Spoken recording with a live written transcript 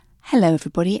Hello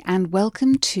everybody, and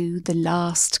welcome to the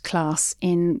last class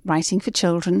in Writing for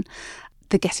Children,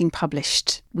 the Getting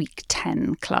Published Week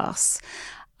 10 class.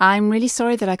 I'm really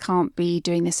sorry that I can't be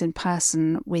doing this in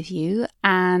person with you,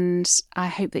 and I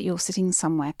hope that you're sitting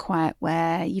somewhere quiet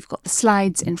where you've got the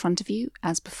slides in front of you,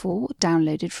 as before,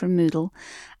 downloaded from Moodle.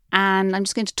 And I'm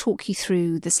just going to talk you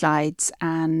through the slides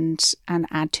and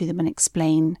add to them and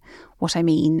explain what I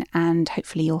mean, and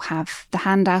hopefully you'll have the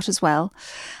handout as well.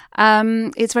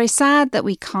 It's very sad that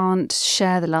we can't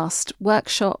share the last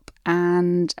workshop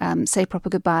and say proper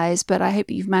goodbyes, but I hope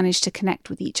that you've managed to connect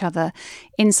with each other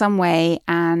in some way,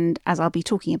 and as I'll be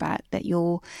talking about, that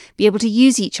you'll be able to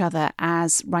use each other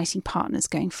as writing partners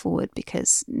going forward,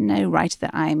 because no writer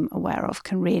that I'm aware of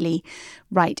can really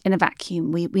write in a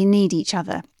vacuum. We need each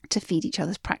other to feed each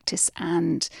other's practice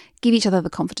and give each other the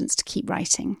confidence to keep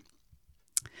writing.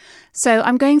 So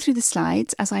I'm going through the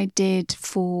slides as I did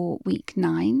for week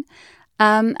 9.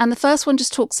 And the first one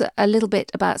just talks a little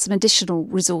bit about some additional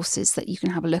resources that you can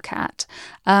have a look at,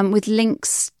 with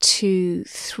links to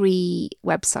 3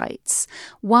 websites.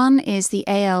 One is the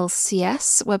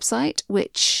ALCS website,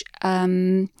 which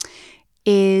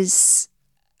is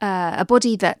a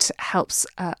body that helps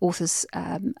authors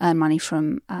earn money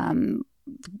from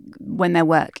when their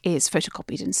work is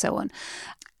photocopied and so on.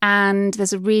 And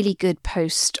there's a really good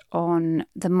post on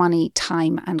the money,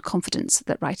 time and confidence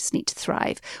that writers need to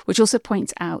thrive, which also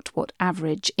points out what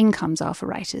average incomes are for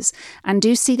writers. And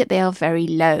do see that they are very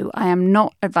low. I am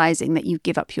not advising that you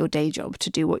give up your day job to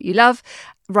do what you love.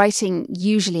 Writing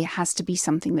usually has to be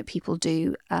something that people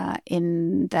do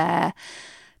in their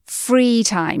free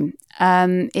time.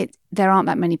 There aren't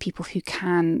that many people who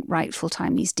can write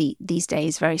full-time these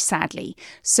days, very sadly.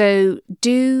 So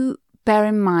do bear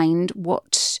in mind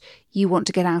what you want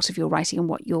to get out of your writing and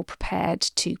what you're prepared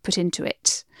to put into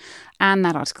it. And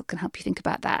that article can help you think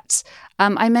about that.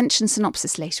 I mentioned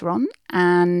synopsis later on,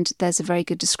 and there's a very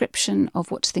good description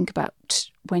of what to think about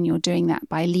when you're doing that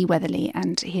by Lee Weatherly.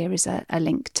 And here is a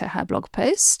link to her blog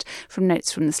post from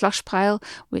Notes from the Slush Pile,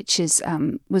 which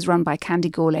was run by Candy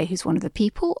Gourlay, who's one of the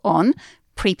people on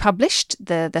pre-published,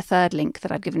 the third link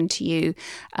that I've given to you,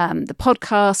 the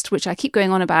podcast, which I keep going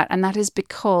on about, and that is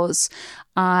because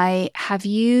I have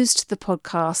used the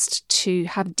podcast to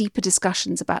have deeper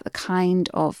discussions about the kind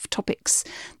of topics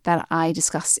that I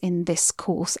discuss in this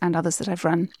course and others that I've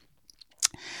run.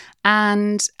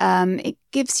 And it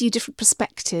gives you different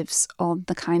perspectives on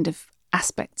the kind of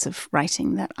aspects of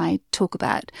writing that I talk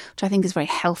about, which I think is very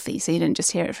healthy. So you don't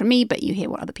just hear it from me, but you hear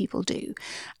what other people do.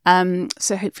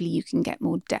 So hopefully you can get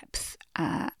more depth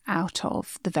out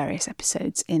of the various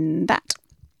episodes in that.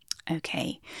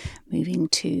 Okay, moving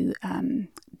to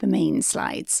the main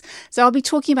slides. So I'll be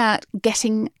talking about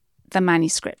getting the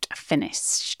manuscript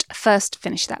finished. First,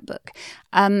 finish that book.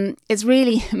 It's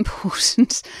really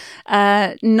important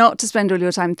not to spend all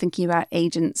your time thinking about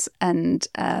agents and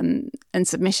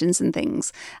submissions and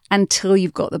things until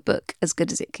you've got the book as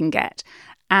good as it can get.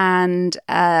 And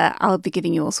I'll be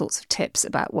giving you all sorts of tips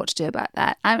about what to do about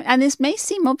that. And this may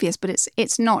seem obvious, but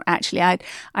it's not actually.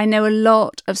 I know a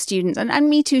lot of students, and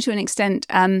me too to an extent,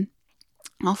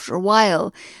 after a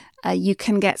while, you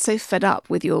can get so fed up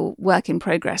with your work in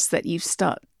progress that you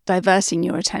start diverting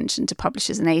your attention to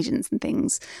publishers and agents and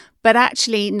things. But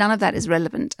actually, none of that is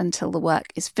relevant until the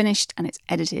work is finished and it's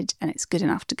edited and it's good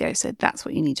enough to go. So that's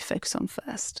what you need to focus on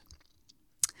first.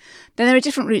 Then there are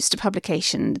different routes to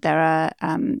publication.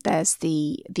 There's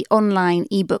the online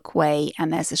ebook way,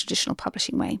 and there's the traditional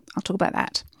publishing way. I'll talk about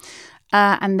that.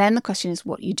 And then the question is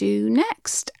what you do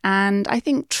next. And I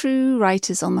think true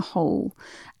writers on the whole,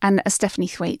 and as Stephanie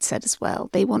Thwaite said as well,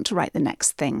 they want to write the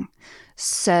next thing.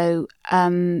 So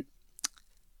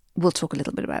we'll talk a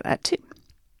little bit about that too.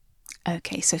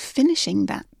 Okay, so finishing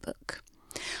that book.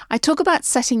 I talk about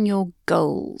setting your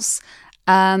goals,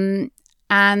 and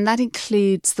that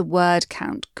includes the word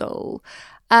count goal.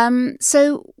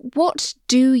 So what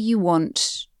do you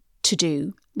want to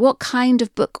do? What kind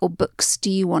of book or books do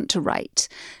you want to write?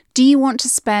 Do you want to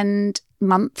spend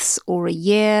months or a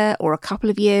year or a couple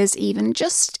of years even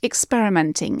just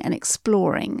experimenting and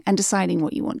exploring and deciding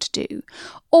what you want to do?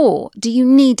 Or do you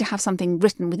need to have something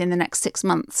written within the next 6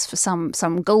 months for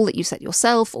some goal that you set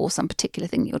yourself or some particular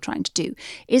thing that you're trying to do?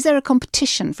 Is there a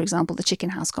competition, for example, the Chicken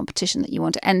House competition that you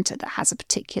want to enter that has a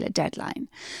particular deadline?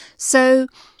 So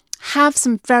have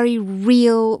some very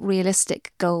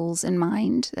realistic goals in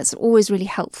mind. That's always really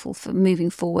helpful for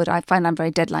moving forward. I find I'm very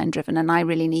deadline driven and I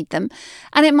really need them.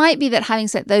 And it might be that having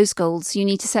set those goals, you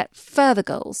need to set further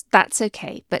goals. That's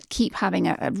okay. But keep having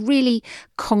a really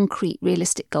concrete,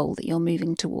 realistic goal that you're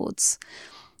moving towards.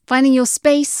 Finding your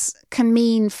space can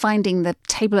mean finding the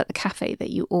table at the cafe that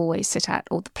you always sit at,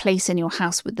 or the place in your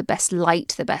house with the best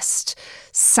light, the best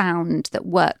sound that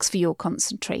works for your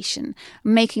concentration.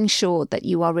 Making sure that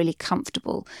you are really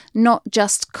comfortable, not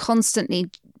just constantly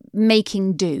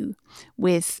making do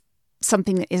with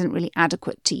something that isn't really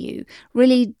adequate to you.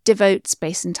 Really devote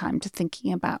space and time to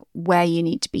thinking about where you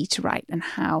need to be to write and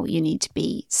how you need to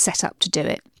be set up to do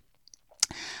it.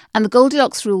 And the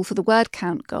Goldilocks rule for the word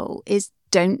count goal is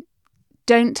don't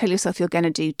tell yourself you're going to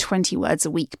do 20 words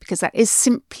a week, because that is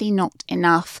simply not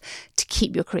enough to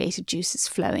keep your creative juices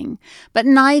flowing. But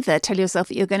neither tell yourself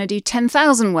that you're going to do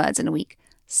 10,000 words in a week.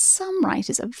 Some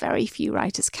writers, a very few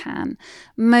writers can.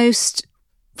 Most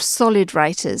solid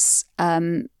writers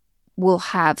will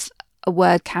have a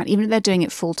word count, even if they're doing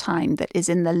it full time, that is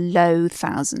in the low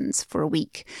thousands for a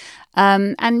week.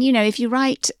 And, if you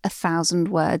write 1,000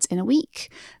 words in a week,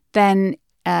 then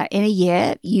in a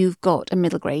year, you've got a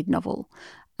middle grade novel.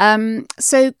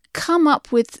 So come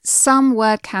up with some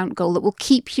word count goal that will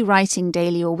keep you writing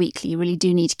daily or weekly. You really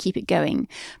do need to keep it going,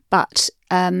 but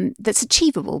that's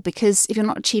achievable, because if you're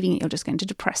not achieving it, you're just going to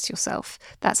depress yourself.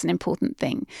 That's an important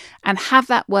thing. And have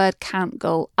that word count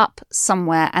goal up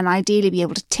somewhere, and ideally be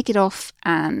able to tick it off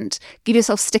and give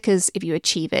yourself stickers if you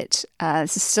achieve it.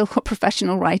 This is still what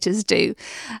professional writers do.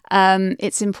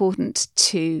 It's important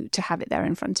to have it there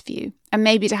in front of you, and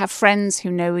maybe to have friends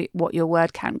who know what your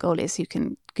word count goal is, who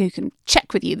can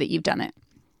check with you that you've done it.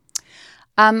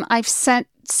 I've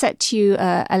set you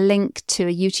a link to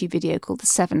a YouTube video called The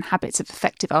 7 Habits of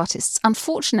Effective Artists.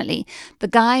 Unfortunately, the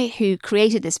guy who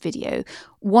created this video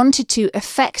wanted to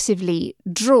effectively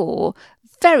draw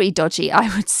very dodgy,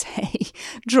 I would say,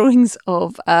 drawings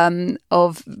of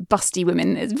busty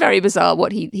women. It's very bizarre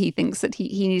what he thinks that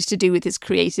he needs to do with his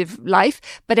creative life.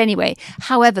 But anyway,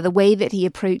 however, the way that he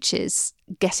approaches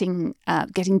getting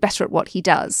better at what he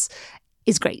does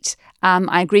is great.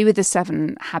 I agree with the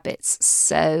 7 habits.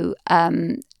 So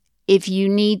if you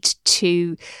need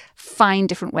to find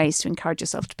different ways to encourage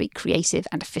yourself to be creative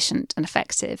and efficient and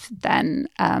effective, then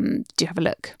do have a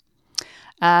look.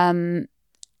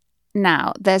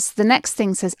 Now, there's the next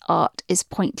thing says art is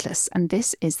pointless. And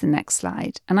this is the next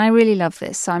slide. And I really love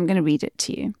this, so I'm going to read it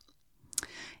to you.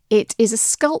 It is a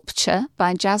sculpture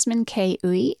by Jasmine K.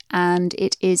 Uy, and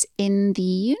it is in the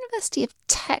University of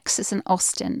Texas in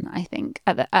Austin, I think,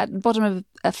 at the bottom of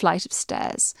a flight of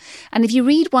stairs. And if you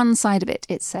read one side of it,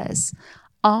 it says,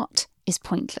 art is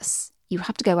pointless. You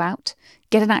have to go out,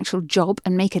 get an actual job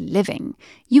and make a living.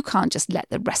 You can't just let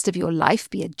the rest of your life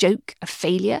be a joke, a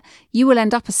failure. You will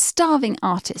end up a starving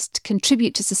artist to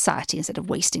contribute to society instead of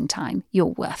wasting time. You're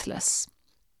worthless.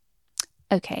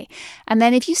 Okay, and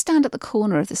then if you stand at the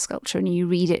corner of the sculpture and you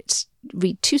read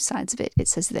two sides of it, it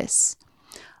says this: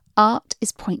 art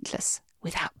is pointless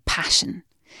without passion.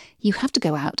 You have to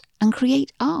go out and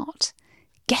create art.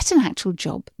 Get an actual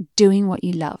job doing what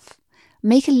you love.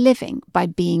 Make a living by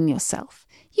being yourself.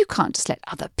 You can't just let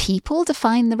other people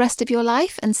define the rest of your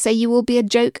life and say you will be a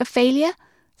joke, a failure.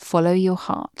 Follow your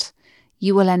heart.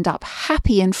 You will end up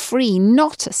happy and free,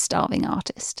 not a starving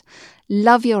artist.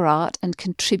 Love your art and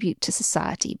contribute to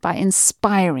society by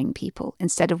inspiring people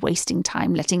instead of wasting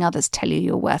time letting others tell you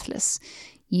you're worthless.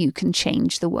 You can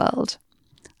change the world.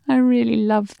 I really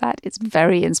love that. It's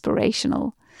very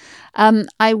inspirational.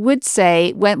 I would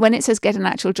say when it says get an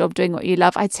actual job doing what you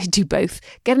love, I'd say do both.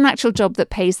 Get an actual job that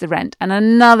pays the rent and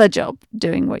another job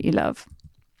doing what you love.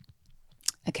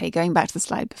 Okay, going back to the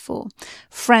slide before.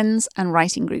 Friends and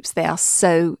writing groups, they are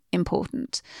so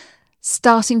important.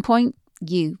 Starting point,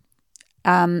 you.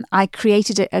 I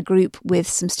created a group with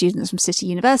some students from City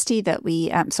University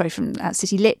from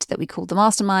City Lit that we called the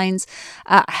Masterminds.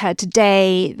 I heard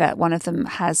today that one of them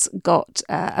has got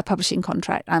a publishing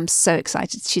contract. I'm so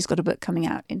excited. She's got a book coming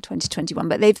out in 2021.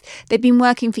 But they've been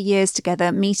working for years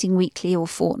together, meeting weekly or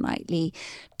fortnightly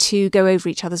to go over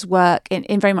each other's work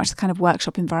in very much the kind of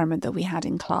workshop environment that we had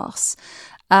in class.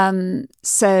 You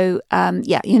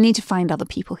need to find other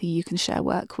people who you can share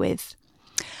work with.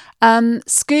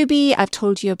 Scooby, I've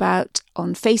told you about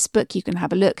on Facebook. You can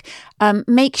have a look.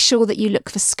 Make sure that you look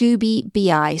for Scooby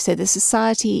BI, so the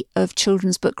Society of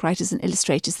Children's Book Writers and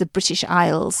Illustrators, the British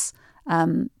Isles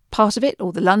part of it,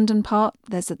 or the London part.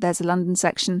 There's a London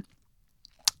section.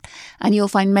 And you'll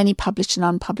find many published and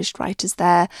unpublished writers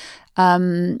there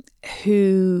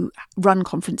who run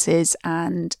conferences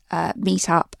and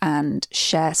meet up and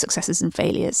share successes and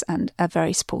failures and are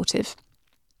very supportive.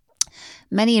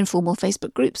 Many informal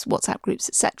Facebook groups, WhatsApp groups,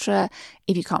 etc.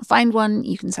 If you can't find one,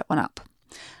 you can set one up.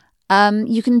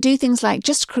 You can do things like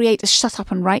just create a shut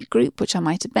up and write group, which I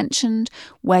might have mentioned,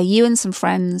 where you and some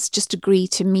friends just agree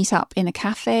to meet up in a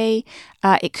cafe.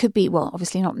 It could be, well,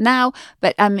 obviously not now,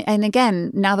 but and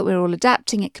again, now that we're all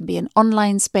adapting, it can be an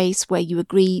online space where you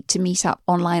agree to meet up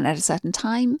online at a certain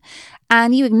time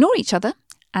and you ignore each other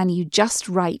and you just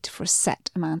write for a set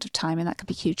amount of time, and that could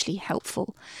be hugely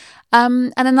helpful.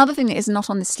 And another thing that is not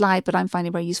on this slide, but I'm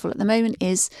finding very useful at the moment,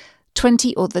 is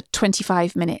 20 or the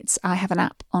 25 minutes. I have an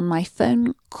app on my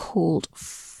phone called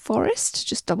Forest.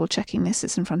 Just double checking this.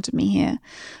 It's in front of me here.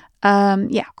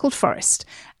 Called Forest.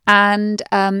 And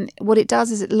what it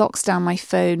does is it locks down my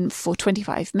phone for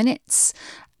 25 minutes.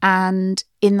 And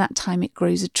in that time, it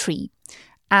grows a tree.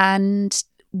 And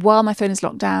while my phone is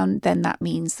locked down, then that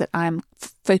means that I'm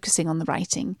focusing on the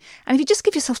writing. And if you just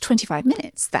give yourself 25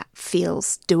 minutes, that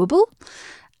feels doable.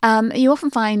 You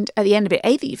often find at the end of it,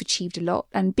 A, that you've achieved a lot,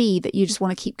 and B, that you just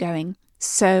want to keep going.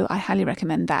 So I highly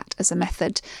recommend that as a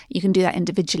method. You can do that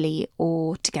individually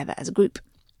or together as a group.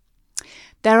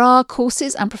 There are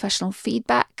courses and professional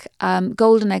feedback.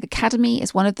 Golden Egg Academy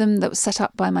is one of them that was set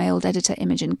up by my old editor,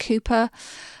 Imogen Cooper.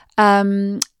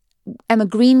 Emma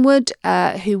Greenwood,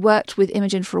 who worked with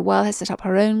Imogen for a while, has set up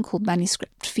her own called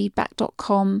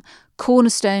manuscriptfeedback.com.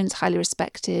 Cornerstone's highly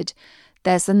respected.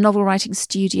 There's the Novel Writing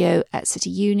Studio at City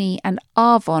Uni, and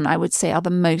Arvon, I would say, are the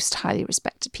most highly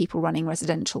respected people running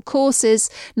residential courses,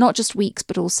 not just weeks,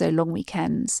 but also long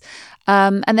weekends.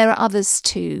 And there are others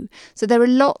too. So there are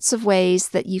lots of ways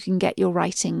that you can get your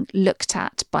writing looked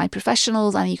at by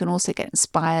professionals, and you can also get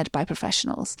inspired by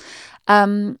professionals.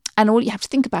 And all you have to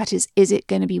think about is it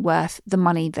going to be worth the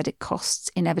money that it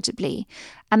costs inevitably?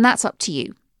 And that's up to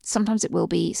you. Sometimes it will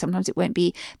be, sometimes it won't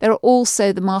be. There are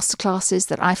also the masterclasses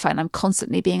that I find I'm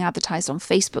constantly being advertised on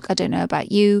Facebook. I don't know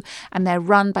about you. And they're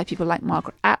run by people like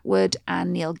Margaret Atwood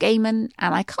and Neil Gaiman.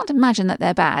 And I can't imagine that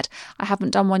they're bad. I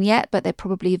haven't done one yet, but they're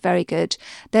probably very good.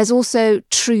 There's also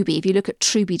Truby. If you look at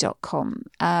truby.com,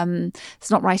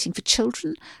 it's not writing for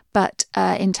children, but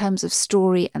in terms of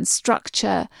story and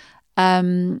structure,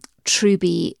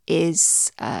 Truby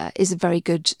is a very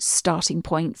good starting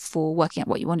point for working out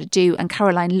what you want to do. And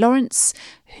Caroline Lawrence,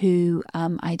 who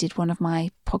I did one of my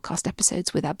podcast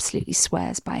episodes with, absolutely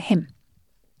swears by him.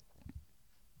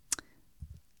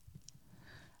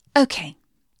 Okay,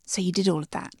 so you did all of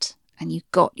that and you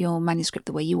got your manuscript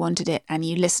the way you wanted it, and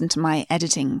you listened to my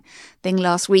editing thing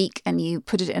last week and you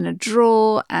put it in a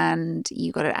drawer and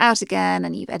you got it out again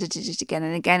and you've edited it again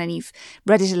and again and you've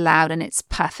read it aloud and it's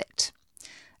perfect.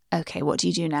 Okay, what do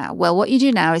you do now? Well, what you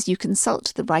do now is you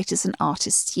consult the Writers and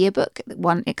Artists Yearbook.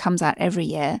 It comes out every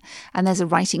year, and there's a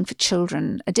Writing for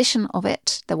Children edition of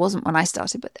it. There wasn't when I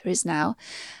started, but there is now.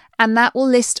 And that will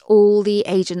list all the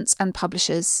agents and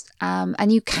publishers. And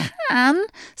you can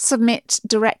submit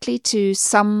directly to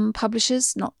some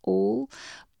publishers, not all,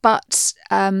 but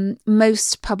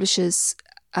most publishers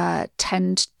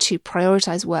tend to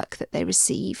prioritise work that they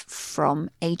receive from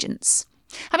agents.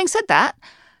 Having said that,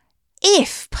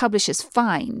 if publishers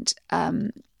find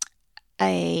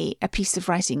a piece of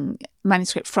writing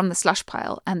manuscript from the slush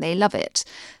pile and they love it,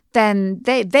 then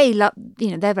they love,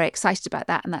 they're very excited about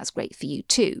that, and that's great for you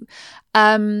too.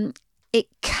 It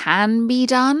can be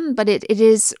done, but it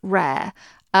is rare.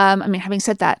 Having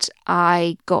said that,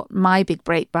 I got my big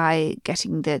break by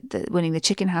getting the winning the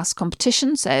Chicken House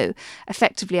competition. So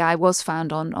effectively, I was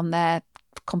found on their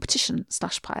competition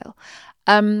slush pile.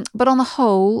 But on the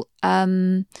whole,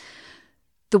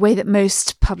 the way that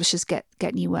most publishers get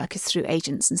new work is through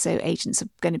agents. And so agents are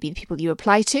going to be the people you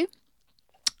apply to.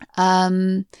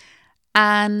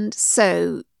 And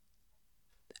so,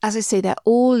 as I say, they're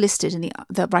all listed in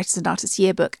the Writers and Artists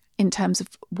Yearbook in terms of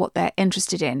what they're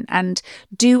interested in. And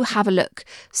do have a look.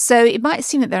 So it might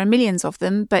seem that there are millions of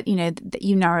them, but,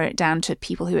 you narrow it down to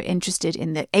people who are interested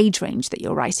in the age range that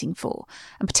you're writing for,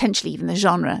 and potentially even the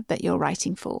genre that you're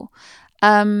writing for.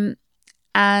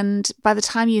 And by the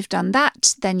time you've done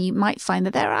that, then you might find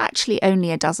that there are actually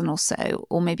only a dozen or so,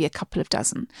 or maybe a couple of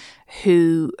dozen,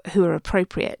 who are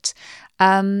appropriate.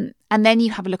 And then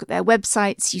you have a look at their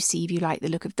websites. You see if you like the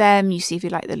look of them. You see if you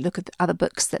like the look of the other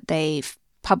books that they've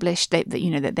published.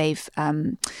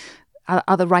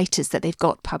 Other writers that they've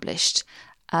got published.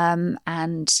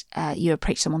 And you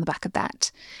approach them on the back of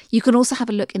that. You can also have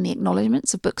a look in the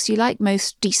acknowledgements of books you like.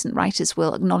 Most decent writers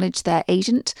will acknowledge their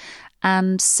agent.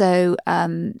 And so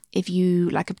if you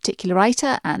like a particular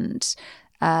writer and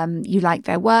you like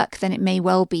their work, then it may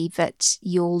well be that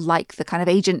you'll like the kind of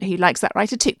agent who likes that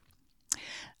writer too.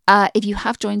 If you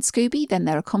have joined Scooby, then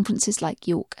there are conferences like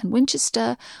York and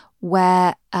Winchester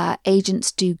where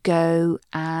agents do go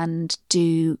and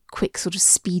do quick sort of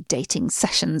speed dating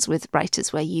sessions with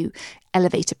writers where you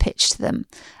elevate a pitch to them.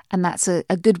 And that's a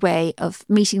good way of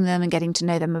meeting them and getting to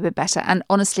know them a bit better. And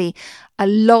honestly, a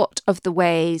lot of the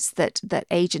ways that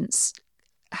agents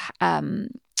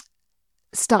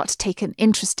start to take an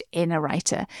interest in a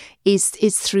writer is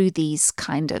through these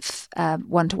kind of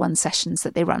one-to-one sessions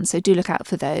that they run. So do look out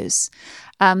for those.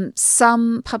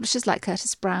 Some publishers like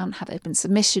Curtis Brown have open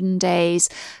submission days.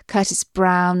 Curtis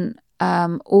Brown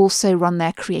also run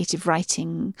their creative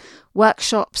writing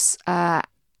workshops,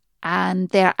 and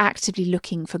they're actively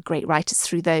looking for great writers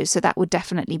through those. So that would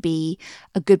definitely be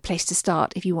a good place to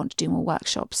start if you want to do more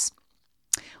workshops.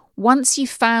 Once you've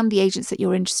found the agents that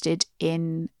you're interested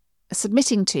in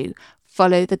submitting to,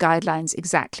 follow the guidelines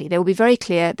exactly. They will be very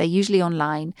clear. They're usually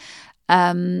online,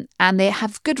 and they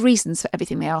have good reasons for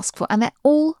everything they ask for. And they're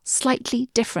all slightly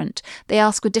different. They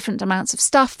ask for different amounts of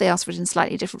stuff. They ask for it in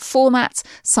slightly different formats.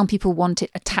 Some people want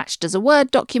it attached as a Word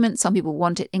document. Some people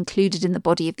want it included in the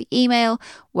body of the email.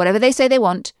 Whatever they say they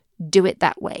want, do it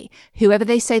that way. Whoever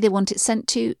they say they want it sent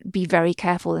to, be very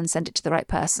careful and send it to the right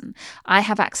person. I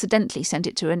have accidentally sent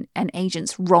it to an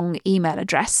agent's wrong email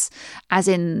address, as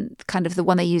in kind of the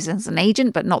one they use as an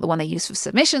agent, but not the one they use for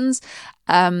submissions,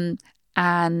 and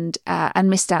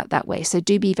missed out that way. So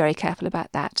do be very careful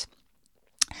about that.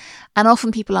 And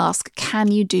often people ask,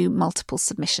 can you do multiple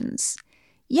submissions?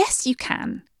 Yes, you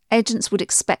can. Agents would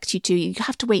expect you to. You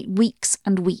have to wait weeks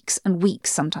and weeks and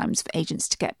weeks sometimes for agents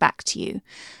to get back to you.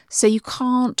 So you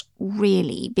can't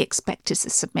really be expected to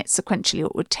submit sequentially, or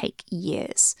it would take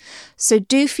years. So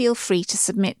do feel free to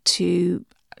submit to,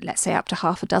 let's say, up to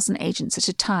half a dozen agents at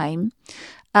a time.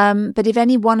 But if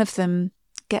any one of them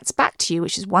gets back to you,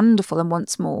 which is wonderful, and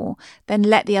wants more, then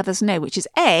let the others know, which is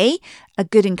A, a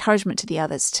good encouragement to the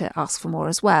others to ask for more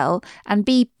as well, and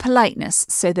B, politeness,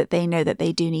 so that they know that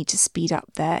they do need to speed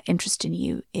up their interest in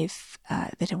you if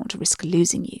they don't want to risk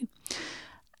losing you.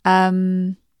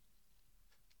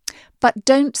 But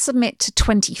don't submit to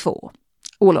 24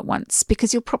 all at once,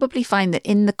 because you'll probably find that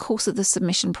in the course of the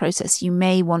submission process, you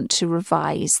may want to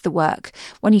revise the work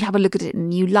when you have a look at it in a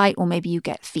new light, or maybe you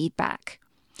get feedback.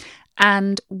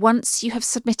 And once you have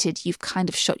submitted, you've kind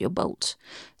of shot your bolt.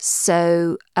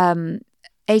 So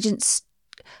agents,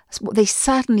 they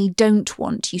certainly don't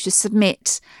want you to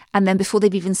submit and then before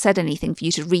they've even said anything for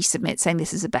you to resubmit saying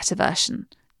this is a better version.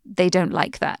 They don't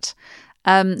like that.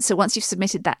 So once you've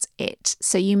submitted, that's it.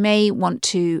 So you may want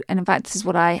to, and in fact, this is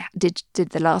what I did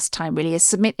the last time really, is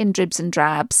submit in dribs and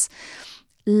drabs,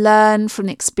 learn from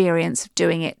the experience of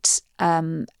doing it,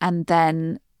 and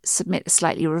then submit a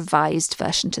slightly revised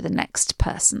version to the next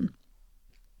person.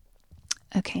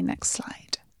 Okay, next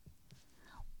slide.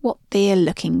 What they're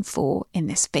looking for in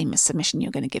this famous submission you're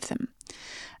going to give them.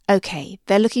 Okay,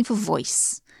 they're looking for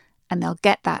voice, and they'll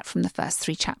get that from the first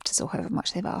 3 chapters or however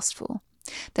much they've asked for.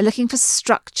 They're looking for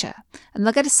structure, and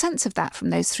they'll get a sense of that from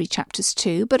those 3 chapters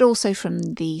too, but also from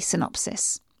the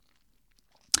synopsis.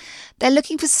 They're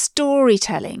looking for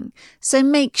storytelling, so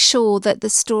make sure that the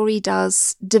story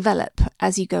does develop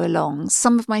as you go along.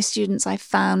 Some of my students I've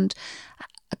found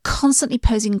are constantly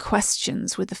posing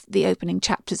questions with the opening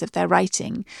chapters of their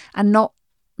writing and not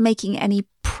making any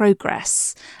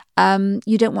progress.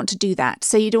 You don't want to do that.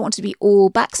 So you don't want to be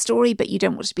all backstory, but you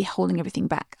don't want to be holding everything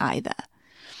back either.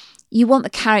 You want the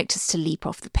characters to leap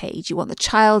off the page. You want the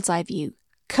child's eye view,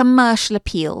 commercial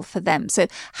appeal for them. So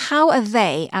how are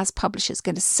they, as publishers,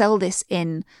 going to sell this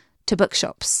in to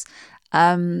bookshops?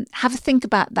 Have a think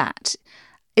about that.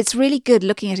 It's really good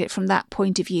looking at it from that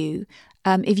point of view.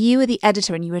 If you were the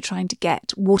editor and you were trying to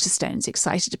get Waterstones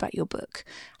excited about your book,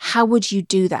 how would you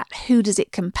do that? Who does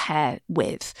it compare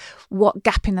with? What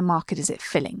gap in the market is it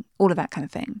filling? All of that kind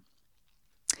of thing.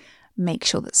 Make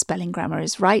sure that spelling grammar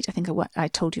is right. I think I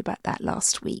told you about that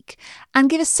last week. And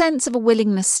give a sense of a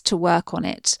willingness to work on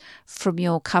it from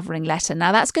your covering letter.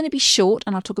 Now, that's going to be short,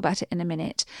 and I'll talk about it in a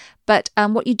minute. But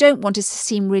what you don't want is to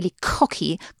seem really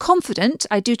cocky. Confident,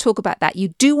 I do talk about that.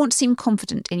 You do want to seem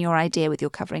confident in your idea with your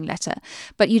covering letter.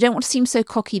 But you don't want to seem so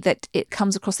cocky that it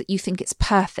comes across that you think it's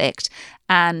perfect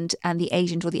and the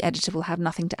agent or the editor will have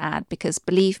nothing to add. Because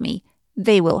believe me,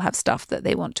 they will have stuff that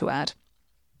they want to add.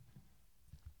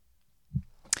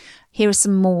 Here are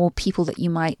some more people that you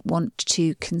might want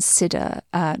to consider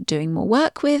doing more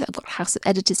work with. I've got House of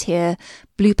Editors here,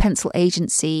 Blue Pencil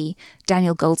Agency,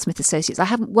 Daniel Goldsmith Associates. I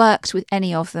haven't worked with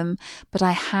any of them, but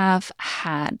I have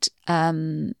had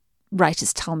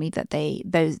writers tell me that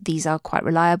these are quite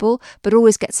reliable, but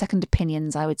always get second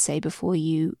opinions, I would say, before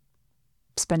you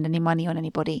spend any money on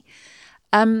anybody.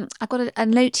 I've got a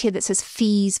note here that says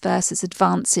fees versus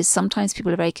advances. Sometimes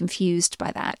people are very confused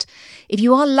by that. If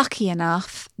you are lucky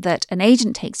enough that an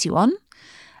agent takes you on,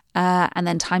 and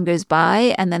then time goes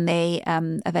by, and then they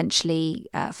eventually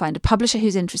find a publisher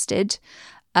who's interested,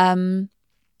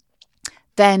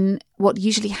 then what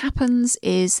usually happens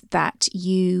is that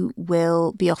you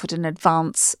will be offered an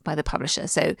advance by the publisher.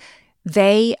 So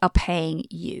they are paying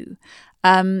you.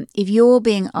 If you're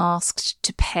being asked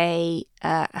to pay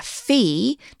a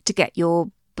fee to get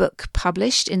your book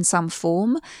published in some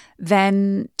form,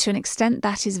 then to an extent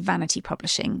that is vanity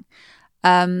publishing.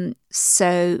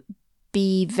 So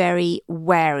be very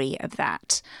wary of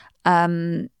that.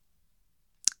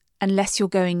 Unless you're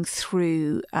going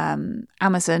through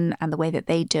Amazon and the way that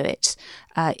they do it,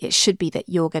 it should be that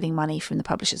you're getting money from the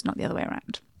publishers, not the other way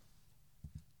around.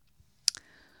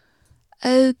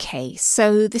 Okay,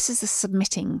 so this is the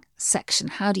submitting section.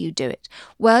 How do you do it?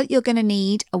 Well, you're going to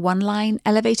need a one-line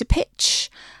elevator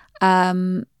pitch,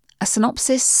 a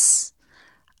synopsis,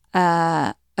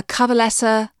 a cover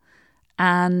letter,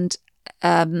 and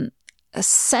a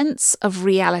sense of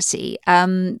reality.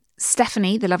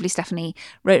 Stephanie, the lovely Stephanie,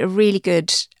 wrote a really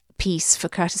good piece for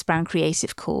Curtis Brown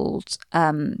Creative called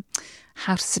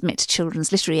How to Submit to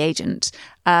Children's Literary Agent,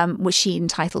 which she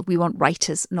entitled We Want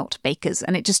Writers, Not Bakers.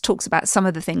 And it just talks about some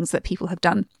of the things that people have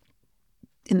done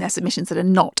in their submissions that are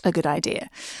not a good idea.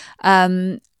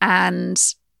 And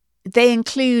they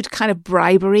include kind of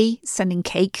bribery, sending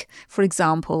cake, for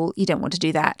example. You don't want to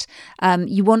do that.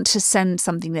 You want to send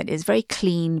something that is very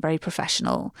clean, very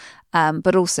professional,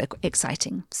 but also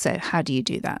exciting. So how do you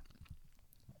do that?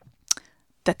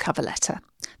 The cover letter.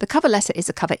 The cover letter is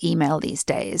a cover email these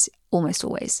days, almost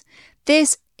always.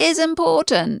 This is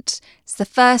important. It's the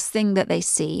first thing that they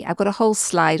see. I've got a whole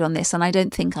slide on this, and I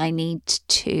don't think I need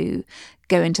to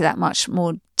go into that much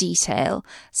more detail.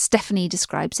 Stephanie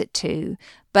describes it too.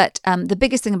 But the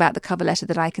biggest thing about the cover letter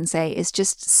that I can say is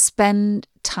just spend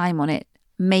time on it.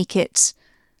 Make it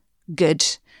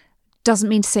good. Doesn't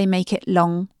mean to say make it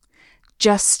long.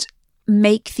 Just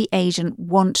make the agent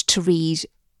want to read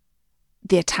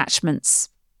the attachments,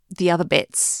 the other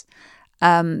bits,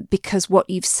 because what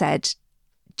you've said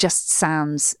just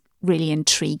sounds really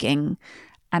intriguing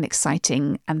and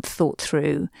exciting and thought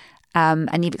through.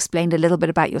 And you've explained a little bit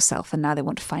about yourself, and now they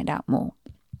want to find out more.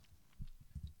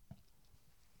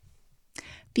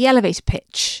 The elevator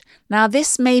pitch. Now,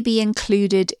 this may be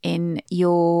included in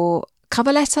your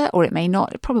cover letter, or it may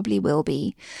not. It probably will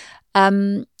be.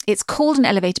 It's called an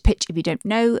elevator pitch, if you don't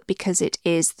know, because it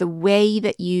is the way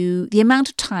that the amount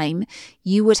of time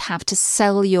you would have to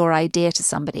sell your idea to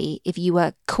somebody if you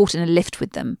were caught in a lift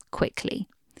with them quickly.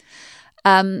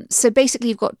 So basically,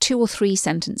 you've got 2 or 3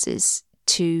 sentences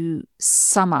to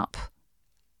sum up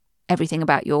everything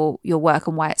about your work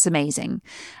and why it's amazing.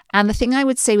 And the thing I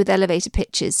would say with elevator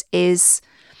pitches is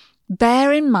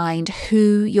bear in mind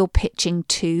who you're pitching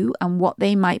to and what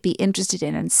they might be interested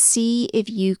in, and see if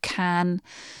you can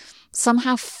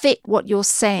somehow fit what you're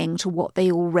saying to what they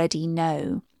already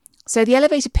know. So the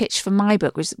elevator pitch for my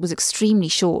book was extremely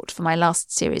short for my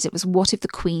last series. It was What If the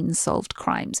Queen Solved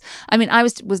Crimes? I mean, I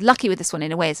was lucky with this one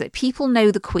in a way, is that people know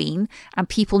the Queen and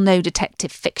people know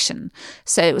detective fiction.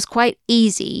 So it was quite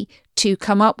easy to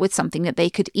come up with something that they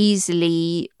could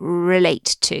easily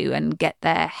relate to and get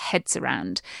their heads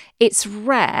around. It's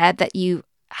rare that you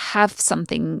have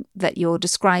something that you're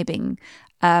describing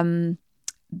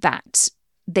that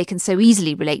they can so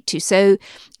easily relate to. So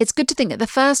it's good to think that the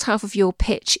first half of your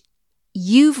pitch,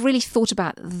 you've really thought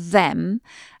about them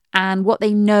and what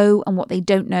they know and what they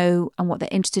don't know and what they're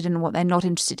interested in and what they're not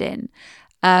interested in,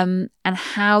 and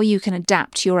how you can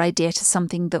adapt your idea to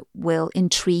something that will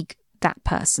intrigue that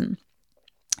person.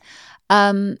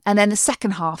 And then the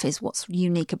second half is what's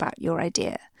unique about your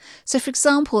idea. So, for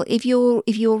example, if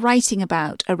you're writing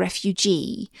about a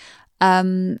refugee,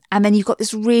 and then you've got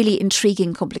this really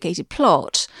intriguing, complicated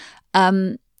plot,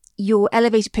 your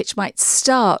elevator pitch might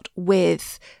start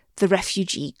with the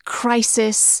refugee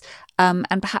crisis,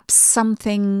 and perhaps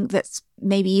something that's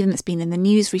been in the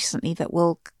news recently that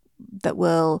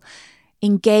will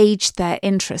engage their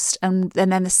interest, and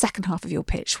then the second half of your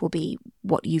pitch will be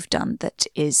what you've done that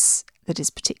is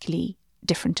particularly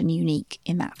different and unique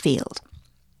in that field.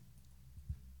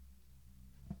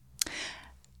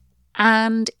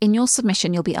 And in your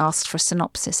submission, you'll be asked for a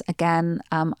synopsis. Again,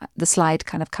 the slide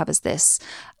kind of covers this.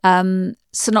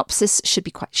 Synopsis should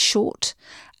be quite short,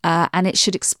 and it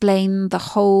should explain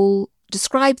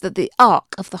describe the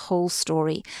arc of the whole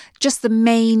story, just the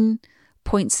main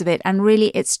points of it. And really,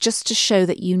 it's just to show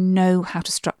that you know how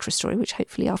to structure a story, which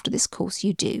hopefully after this course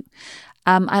you do.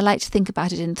 I like to think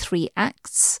about it in 3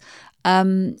 acts.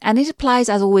 And it applies,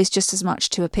 as always, just as much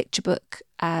to a picture book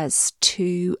as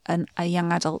to a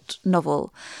young adult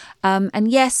novel.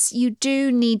 And yes, you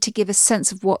do need to give a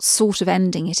sense of what sort of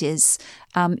ending it is,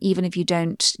 even if you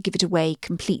don't give it away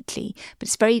completely. But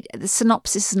the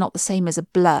synopsis is not the same as a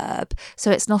blurb.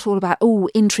 So it's not all about, oh,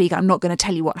 intrigue, I'm not going to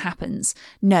tell you what happens.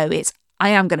 No, I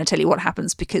am going to tell you what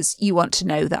happens because you want to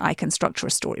know that I can structure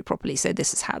a story properly. So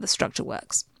this is how the structure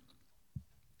works.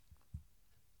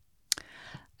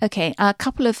 Okay, a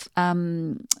couple of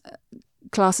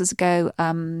classes ago,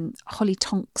 Holly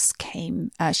Tonks came.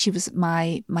 She was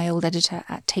my old editor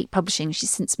at Tate Publishing.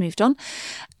 She's since moved on.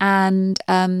 And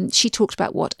she talked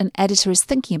about what an editor is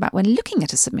thinking about when looking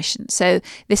at a submission. So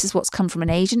this is what's come from an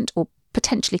agent or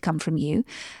potentially come from you.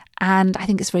 And I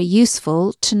think it's very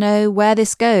useful to know where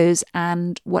this goes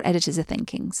and what editors are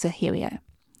thinking. So here we go.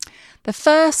 The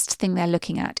first thing they're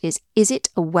looking at is it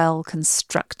a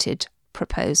well-constructed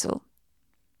proposal?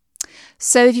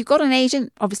 So if you've got an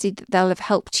agent, obviously they'll have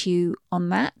helped you on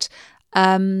that.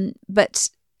 But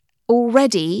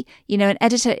already, an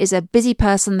editor is a busy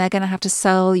person. They're going to have to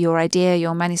sell your idea,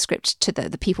 your manuscript to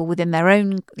the people within their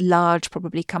own large,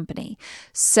 probably, company.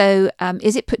 So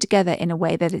is it put together in a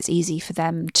way that it's easy for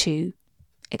them to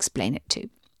explain it to?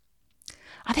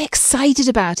 Are they excited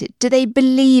about it? Do they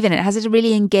believe in it? Has it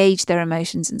really engaged their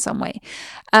emotions in some way?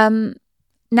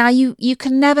 Now, you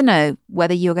can never know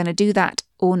whether you're going to do that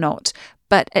or not,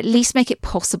 but at least make it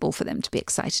possible for them to be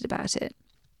excited about it.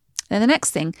 Then the next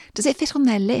thing, does it fit on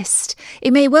their list?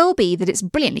 It may well be that it's a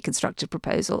brilliantly constructed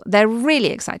proposal. They're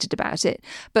really excited about it,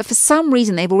 but for some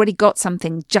reason they've already got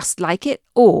something just like it,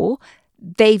 or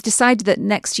they've decided that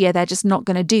next year they're just not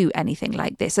going to do anything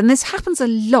like this. And this happens a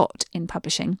lot in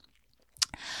publishing.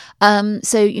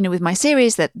 So, with my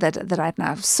series that I've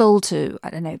now sold to, I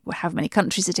don't know how many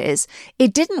countries it is,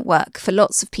 it didn't work for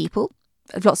lots of people,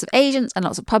 lots of agents and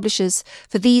lots of publishers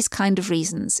for these kind of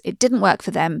reasons. It didn't work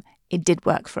for them. It did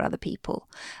work for other people.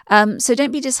 So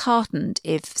don't be disheartened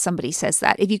if somebody says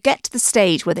that. If you get to the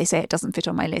stage where they say it doesn't fit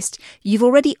on my list, you've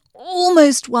already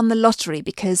almost won the lottery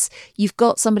because you've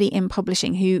got somebody in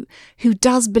publishing who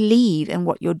does believe in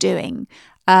what you're doing.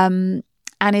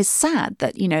 And is sad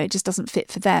that, it just doesn't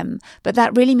fit for them. But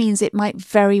that really means it might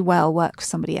very well work for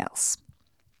somebody else.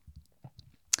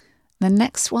 The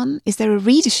next one, is there a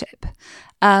readership?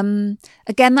 Again,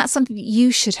 that's something that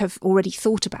you should have already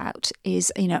thought about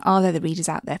is, are there the readers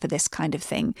out there for this kind of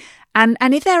thing? And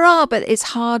if there are, but it's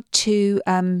hard to,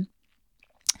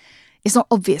 it's not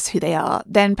obvious who they are,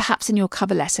 then perhaps in your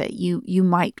cover letter, you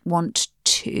might want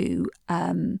to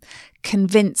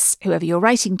convince whoever you're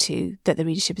writing to that the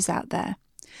readership is out there.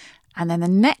 And then the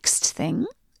next thing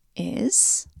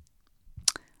is,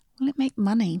 will it make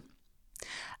money?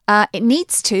 It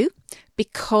needs to,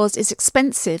 because it's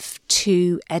expensive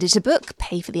to edit a book,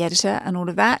 pay for the editor and all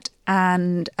of that,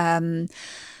 and the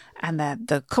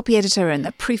copy editor and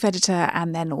the proof editor,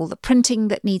 and then all the printing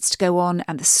that needs to go on,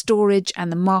 and the storage and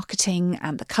the marketing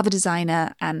and the cover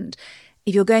designer. And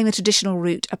if you're going the traditional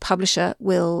route, a publisher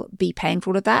will be paying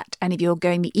for all of that. And if you're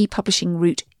going the e-publishing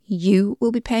route, you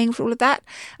will be paying for all of that.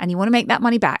 And you want to make that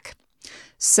money back.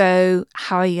 So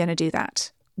how are you going to do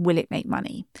that? Will it make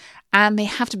money? And they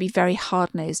have to be very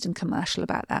hard-nosed and commercial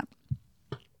about that.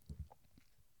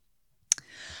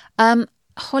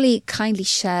 Holly kindly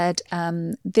shared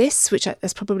this, which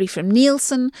is probably from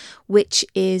Nielsen, which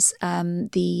is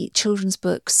the children's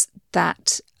books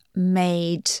that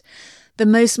made the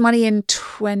most money in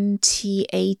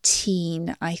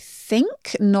 2018, I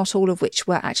think, not all of which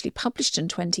were actually published in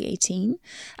 2018.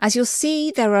 As you'll see,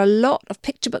 there are a lot of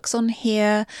picture books on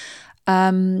here,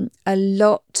 a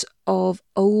lot of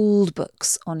old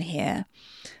books on here.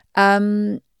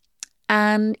 And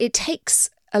it takes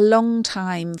a long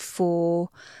time for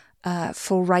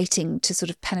writing to sort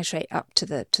of penetrate up to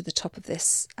the top of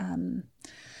this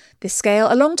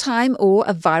scale. A long time, or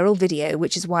a viral video,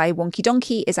 which is why Wonky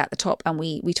Donkey is at the top, and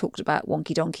we talked about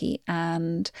Wonky Donkey.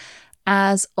 And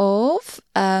as of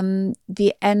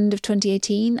the end of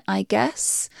 2018, I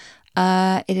guess,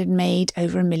 it had made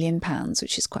over £1 million,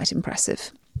 which is quite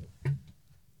impressive.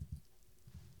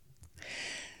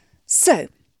 So,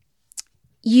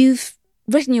 you've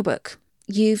written your book.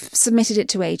 You've submitted it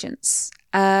to agents.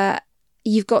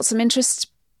 You've got some interest,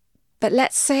 but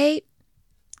let's say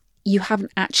you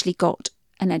haven't actually got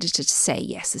an editor to say,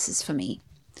 yes, this is for me.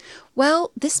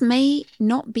 Well, this may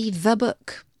not be the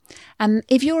book. And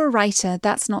if you're a writer,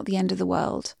 that's not the end of the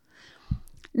world.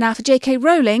 Now, for J.K.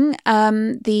 Rowling,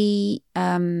 the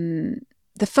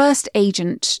first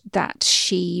agent that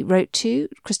she wrote to,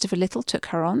 Christopher Little, took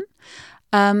her on.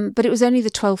 But it was only the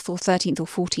 12th or 13th or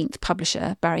 14th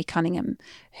publisher, Barry Cunningham,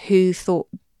 who thought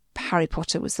Harry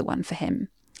Potter was the one for him.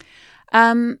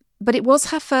 But it was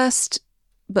her first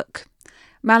book.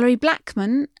 Mallory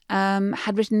Blackman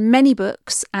had written many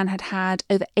books and had had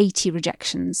over 80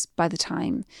 rejections by the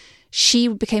time. She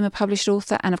became a published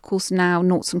author, and of course now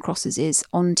Noughts and Crosses is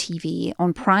on TV,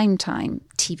 on primetime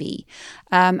TV,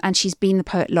 and she's been the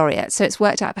Poet Laureate, so it's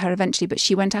worked out for her eventually, but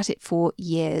she went at it for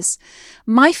years.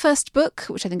 My first book,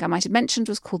 which I think I might have mentioned,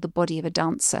 was called The Body of a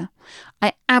Dancer.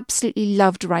 I absolutely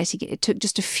loved writing it. It took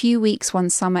just a few weeks one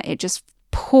summer. It just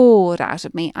poured out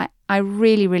of me. I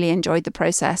really, really enjoyed the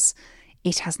process.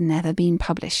 It has never been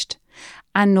published,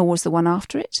 and nor was the one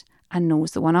after it, and nor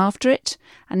was the one after it,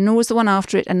 and nor was the one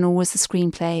after it, and nor was the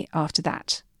screenplay after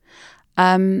that.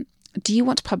 Do you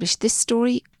want to publish this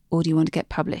story, or do you want to get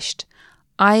published?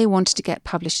 I wanted to get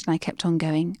published, and I kept on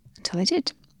going until I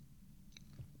did.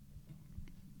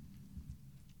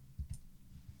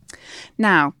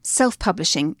 Now,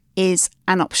 self-publishing is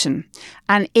an option.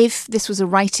 And if this was a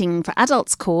writing for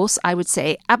adults course, I would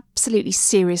say absolutely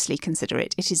seriously consider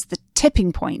it. It is the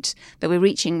tipping point that we're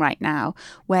reaching right now,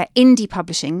 where indie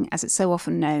publishing, as it's so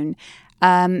often known,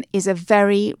 is a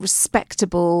very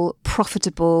respectable,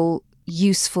 profitable,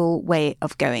 useful way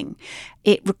of going.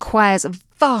 It requires a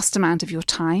vast amount of your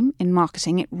time in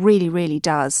marketing. It really, really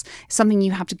does. It's something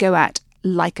you have to go at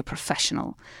like a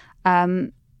professional.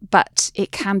 But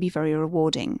it can be very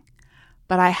rewarding.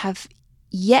 But I have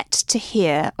yet to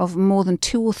hear of more than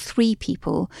 2 or 3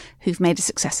 people who've made a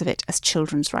success of it as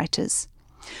children's writers.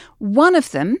 One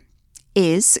of them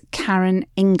is Karen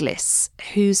Inglis,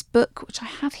 whose book, which I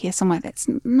have here somewhere, that's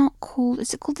not called,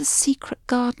 is it called The Secret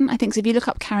Garden? I think so. If you look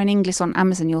up Karen Inglis on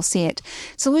Amazon, you'll see it.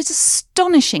 It's always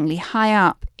astonishingly high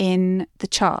up in the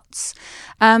charts.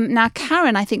 Now,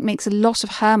 Karen, I think, makes a lot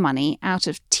of her money out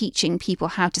of teaching people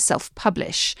how to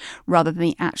self-publish rather than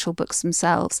the actual books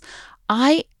themselves.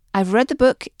 I've read the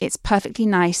book. It's perfectly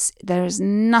nice. There is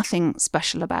nothing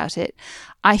special about it.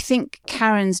 I think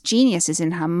Karen's genius is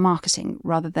in her marketing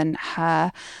rather than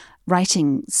her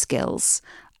writing skills.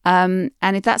 And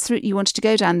if that's the route you wanted to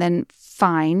go down, then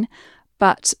fine.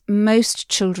 But most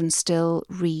children still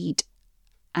read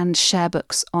and share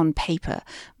books on paper.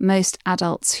 Most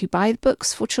adults who buy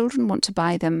books for children want to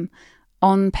buy them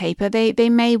on paper. They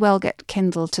may well get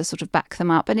Kindle to sort of back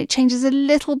them up, and it changes a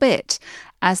little bit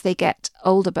as they get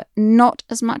older, but not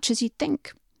as much as you'd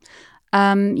think.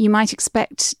 You might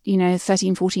expect, 13,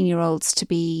 14-year-olds to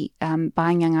be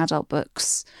buying young adult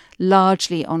books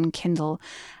largely on Kindle.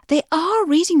 They are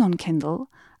reading on Kindle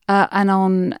and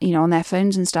on their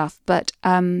phones and stuff, but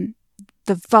the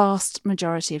vast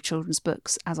majority of children's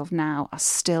books as of now are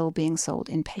still being sold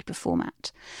in paper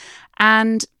format.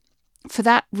 And for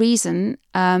that reason,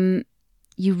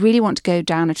 you really want to go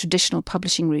down a traditional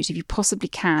publishing route if you possibly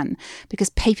can,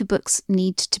 because paper books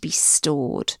need to be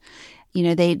stored.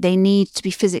 They need to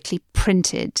be physically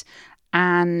printed,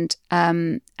 and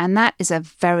that is a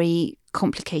very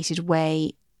complicated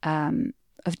way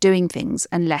of doing things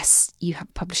unless you have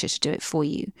a publisher to do it for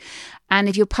you. And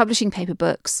if you're publishing paper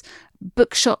books,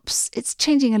 bookshops, it's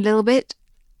changing a little bit,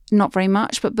 not very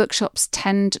much, but bookshops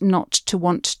tend not to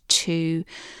want to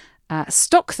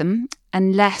stock them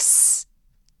unless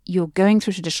you're going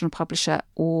through a traditional publisher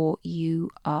or you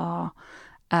are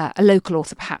a local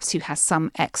author perhaps who has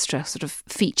some extra sort of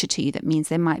feature to you that means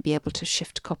they might be able to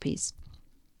shift copies.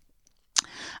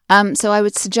 So I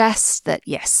would suggest that,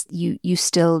 yes, you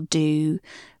still do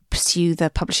pursue the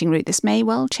publishing route. This may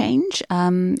well change.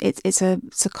 It's a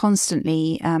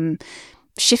constantly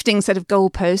shifting set of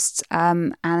goalposts,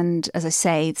 and as I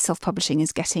say, self-publishing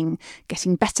is getting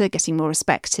better, getting more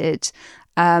respected,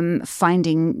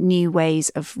 finding new ways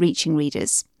of reaching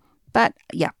readers. But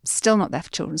yeah, still not there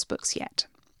for children's books yet.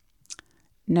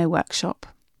 No workshop.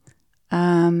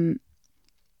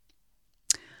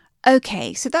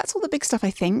 Okay, so that's all the big stuff,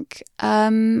 I think.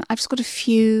 I've just got a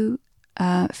few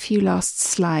last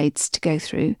slides to go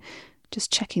through.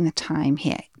 Just checking the time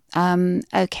here.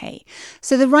 Okay,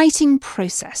 so the writing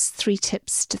process, 3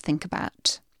 tips to think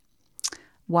about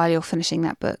while you're finishing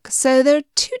that book. So there are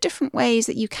 2 different ways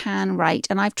that you can write,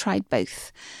 and I've tried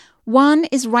both. One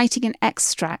is writing in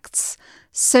extracts.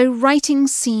 So writing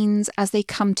scenes as they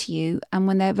come to you and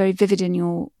when they're very vivid in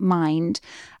your mind,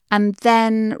 and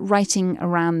then writing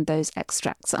around those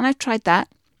extracts. And I've tried that.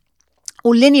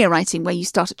 Or linear writing, where you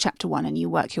start at chapter 1 and you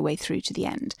work your way through to the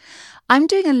end. I'm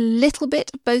doing a little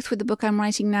bit of both with the book I'm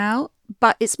writing now,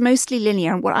 but it's mostly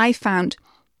linear. And what I found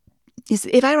is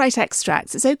if I write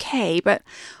extracts, it's okay, but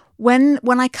when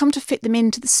I come to fit them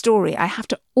into the story, I have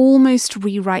to almost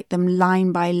rewrite them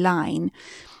line by line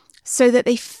so that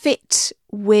they fit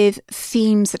with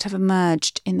themes that have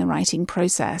emerged in the writing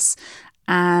process.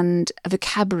 and a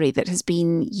vocabulary that has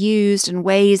been used and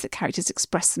ways that characters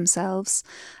express themselves.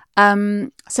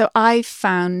 So I've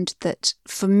found that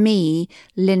for me,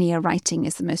 linear writing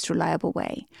is the most reliable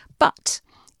way. But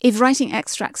if writing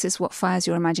extracts is what fires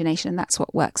your imagination and that's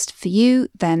what works for you,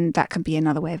 then that can be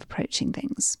another way of approaching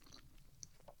things.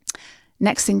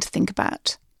 Next thing to think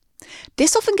about.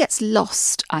 This often gets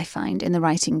lost, I find, in the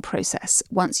writing process.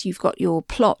 Once you've got your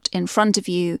plot in front of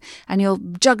you and you're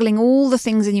juggling all the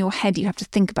things in your head you have to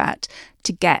think about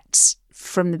to get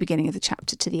from the beginning of the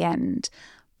chapter to the end.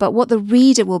 But what the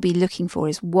reader will be looking for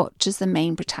is, what does the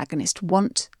main protagonist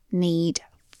want, need,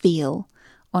 feel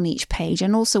on each page,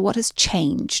 and also what has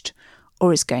changed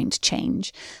or is going to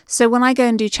change. So when I go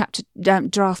and do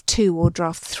draft 2 or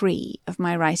draft 3 of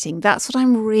my writing, that's what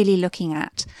I'm really looking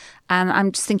at. And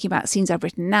I'm just thinking about scenes I've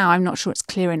written now. I'm not sure it's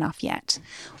clear enough yet.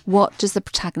 What does the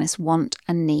protagonist want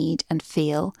and need and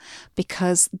feel?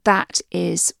 Because that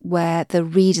is where the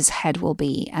reader's head will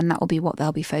be, and that will be what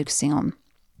they'll be focusing on.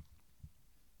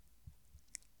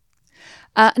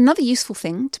 Another useful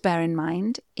thing to bear in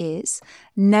mind is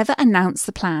never announce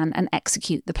the plan and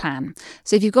execute the plan.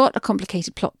 So if you've got a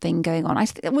complicated plot thing going on, I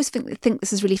always think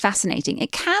this is really fascinating.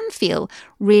 It can feel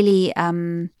really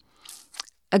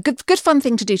a good fun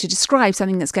thing to do, to describe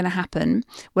something that's going to happen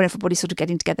when everybody's sort of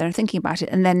getting together and thinking about it,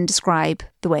 and then describe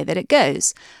the way that it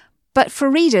goes. But for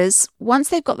readers, once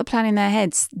they've got the plan in their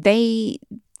heads, they're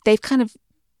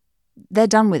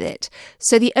done with it.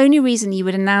 So the only reason you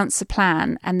would announce a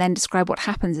plan and then describe what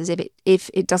happens is if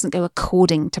it doesn't go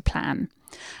according to plan.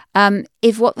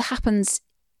 If what happens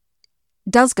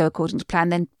does go according to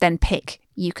plan, then pick.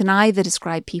 You can either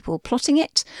describe people plotting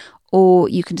it, or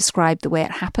you can describe the way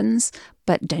it happens,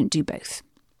 but don't do both.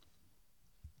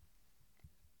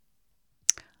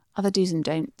 Other do's and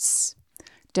don'ts.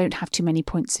 Don't have too many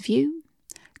points of view.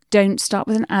 Don't start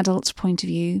with an adult point of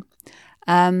view.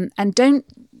 And don't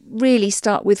really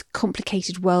start with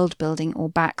complicated world building or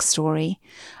backstory.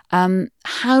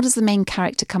 How does the main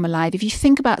character come alive? If you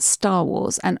think about Star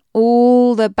Wars and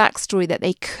all the backstory that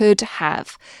they could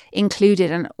have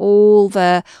included and all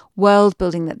the world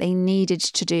building that they needed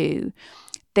to do,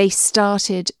 they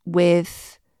started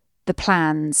with the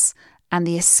plans and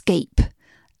the escape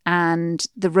and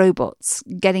the robots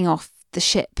getting off the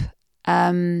ship.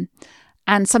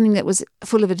 And something that was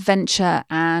full of adventure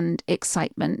and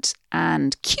excitement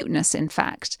and cuteness, in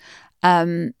fact.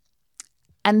 And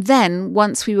then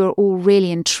once we were all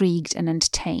really intrigued and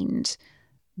entertained,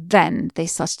 then they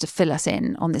started to fill us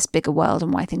in on this bigger world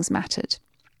and why things mattered.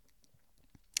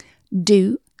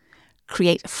 Do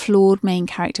create a flawed main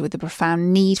character with a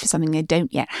profound need for something they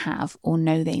don't yet have or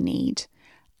know they need.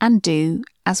 And do,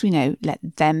 as we know, let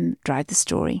them drive the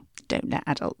story. Don't let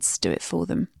adults do it for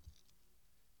them.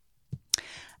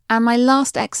 And my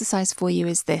last exercise for you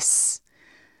is this.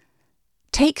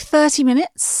 Take 30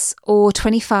 minutes or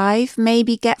 25,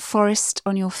 maybe get Forest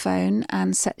on your phone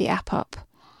and set the app up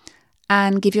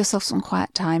and give yourself some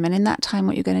quiet time. And in that time,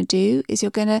 what you're going to do is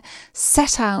you're going to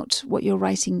set out what your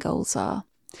writing goals are.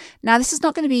 Now, this is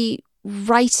not going to be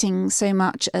writing so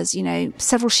much as,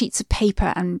 several sheets of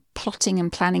paper and plotting and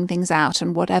planning things out,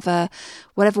 and whatever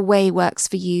way works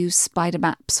for you, spider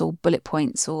maps or bullet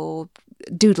points or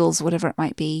doodles, whatever it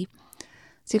might be.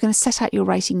 So you're going to set out your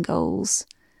writing goals,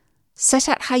 set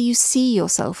out how you see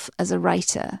yourself as a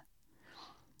writer,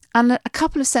 and a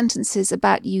couple of sentences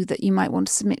about you that you might want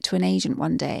to submit to an agent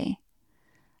one day.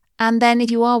 And then if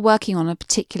you are working on a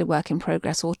particular work in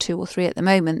progress, or 2 or 3 at the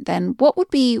moment, then what would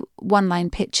be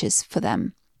one-line pitches for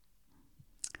them?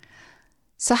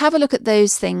 So have a look at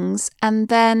those things, and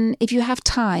then if you have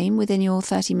time within your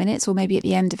 30 minutes or maybe at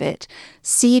the end of it,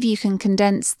 see if you can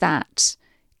condense that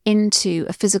into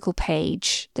a physical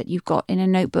page that you've got in a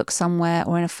notebook somewhere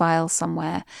or in a file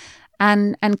somewhere,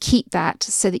 and keep that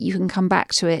so that you can come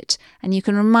back to it and you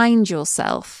can remind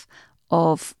yourself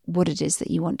of what it is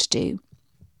that you want to do.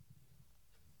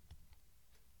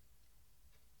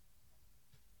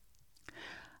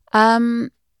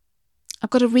 I've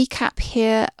got a recap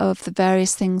here of the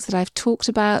various things that I've talked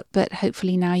about, but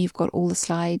hopefully now you've got all the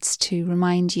slides to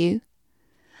remind you.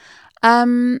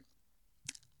 I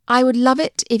would love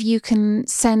it if you can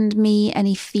send me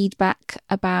any feedback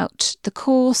about the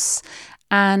course,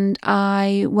 and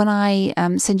when I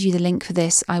send you the link for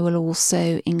this, I will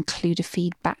also include a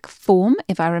feedback form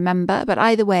if I remember. But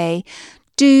either way,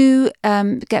 do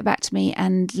get back to me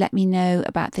and let me know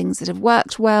about things that have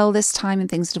worked well this time and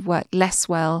things that have worked less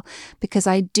well, because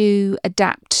I do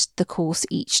adapt the course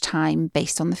each time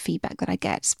based on the feedback that I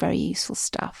get. It's very useful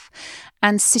stuff.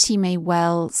 And City may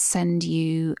well send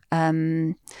you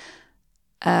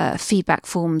feedback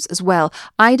forms as well.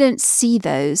 I don't see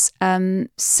those,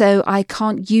 so I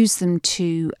can't use them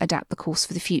to adapt the course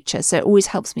for the future. So it always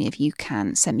helps me if you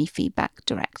can send me feedback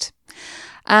direct.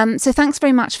 So thanks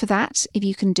very much for that, if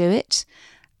you can do it.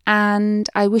 And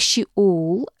I wish you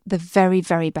all the very,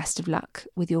 very best of luck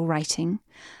with your writing.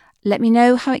 Let me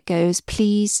know how it goes.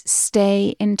 Please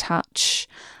stay in touch.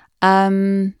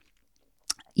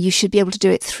 You should be able to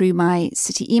do it through my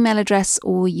city email address,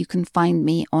 or you can find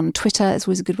me on Twitter. It's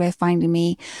always a good way of finding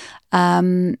me,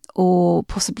 or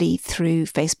possibly through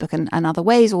Facebook and other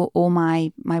ways, or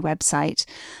my website.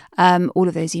 All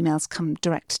of those emails come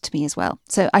direct to me as well.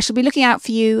 So I shall be looking out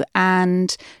for you,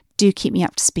 and do keep me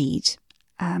up to speed.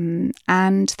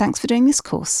 And thanks for doing this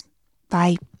course.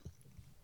 Bye.